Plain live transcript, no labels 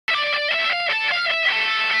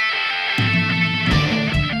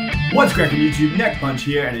What's cracking YouTube? Neck Punch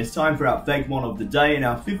here, and it's time for our Fakémon of the day and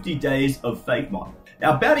our 50 days of Fakémon.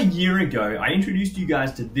 Now, about a year ago, I introduced you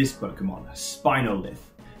guys to this Pokemon, Spinolith.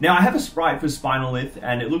 Now, I have a sprite for Spinolith,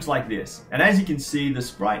 and it looks like this. And as you can see, the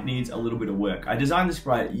sprite needs a little bit of work. I designed the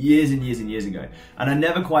sprite years and years and years ago, and I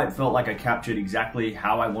never quite felt like I captured exactly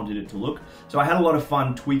how I wanted it to look. So I had a lot of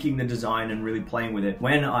fun tweaking the design and really playing with it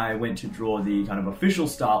when I went to draw the kind of official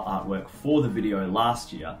style artwork for the video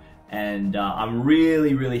last year. And I'm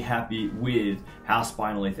really happy with how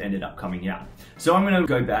Spinolith ended up coming out. So I'm going to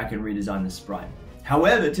go back and redesign the sprite.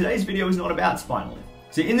 However, today's video is not about Spinolith.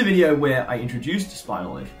 So in the video where I introduced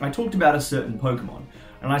Spinolith, I talked about a certain Pokemon.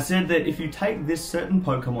 And I said that if you take this certain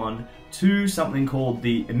Pokemon to something called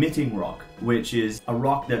the emitting rock, which is a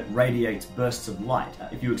rock that radiates bursts of light,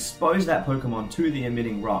 if you expose that Pokemon to the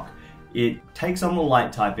emitting rock, it takes on the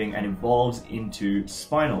light typing and evolves into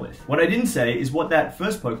Spinolith. What I didn't say is what that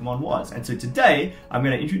first Pokemon was, and so today I'm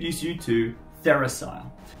going to introduce you to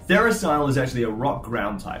Therasile. Therasile is actually a rock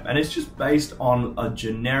ground type, and it's just based on a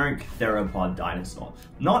generic theropod dinosaur.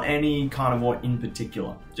 Not any carnivore in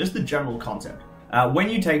particular, just the general concept. When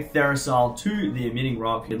you take Therasile to the emitting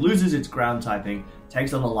rock, it loses its ground typing,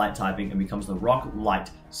 takes on the light typing, and becomes the rock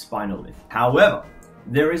light Spinolith. However,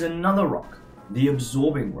 there is another rock, the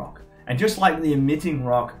absorbing rock. And just like the emitting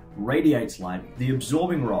rock radiates light, the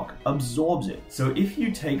absorbing rock absorbs it. So if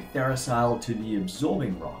you take Therasile to the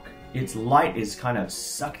absorbing rock, its light is kind of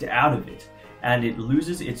sucked out of it, and it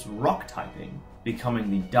loses its rock typing, becoming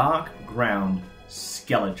the dark ground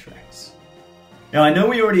Skeletrax. Now, I know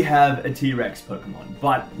we already have a T-Rex Pokemon,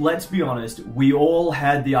 but let's be honest, we all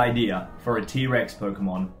had the idea for a T-Rex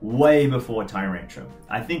Pokemon way before Tyrantrum.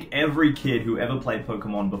 I think every kid who ever played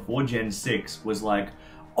Pokemon before Gen 6 was like,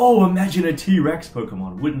 oh, imagine a T-Rex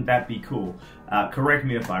Pokemon, wouldn't that be cool? Correct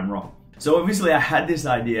me if I'm wrong. So obviously I had this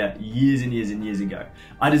idea years and years and years ago.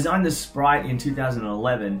 I designed the sprite in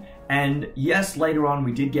 2011, and yes, later on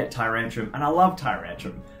we did get Tyrantrum, and I love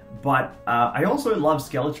Tyrantrum. But I also love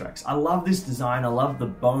Skeletrax. I love this design. I love the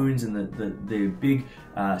bones and the big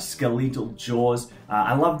skeletal jaws.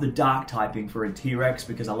 I love the dark typing for a T-Rex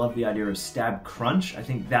because I love the idea of stab crunch. I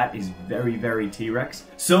think that is very T-Rex.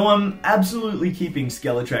 So I'm absolutely keeping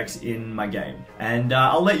Skeletrax in my game. And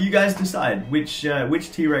I'll let you guys decide which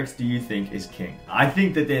T-Rex do you think is king. I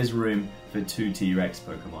think that there's room for 2 T-Rex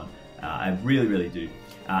Pokemon. I really do.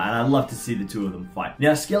 And I'd love to see the 2 of them fight.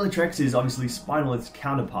 Now, Skeletrax is obviously Spinolith's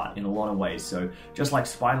counterpart in a lot of ways. So just like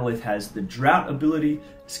Spinolith has the drought ability,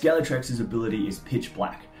 Skeletrax's ability is pitch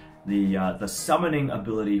black. The summoning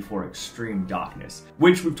ability for extreme darkness,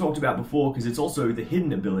 which we've talked about before because it's also the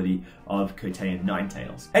hidden ability of Coteinn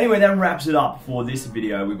Ninetales. Anyway, that wraps it up for this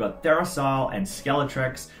video. We've got Therasile and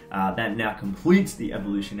Skeletrax. That now completes the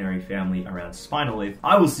evolutionary family around Spinolith.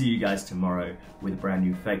 I will see you guys tomorrow with a brand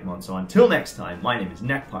new Fakémon. So until next time, my name is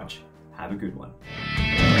Neck Punch. Have a good one.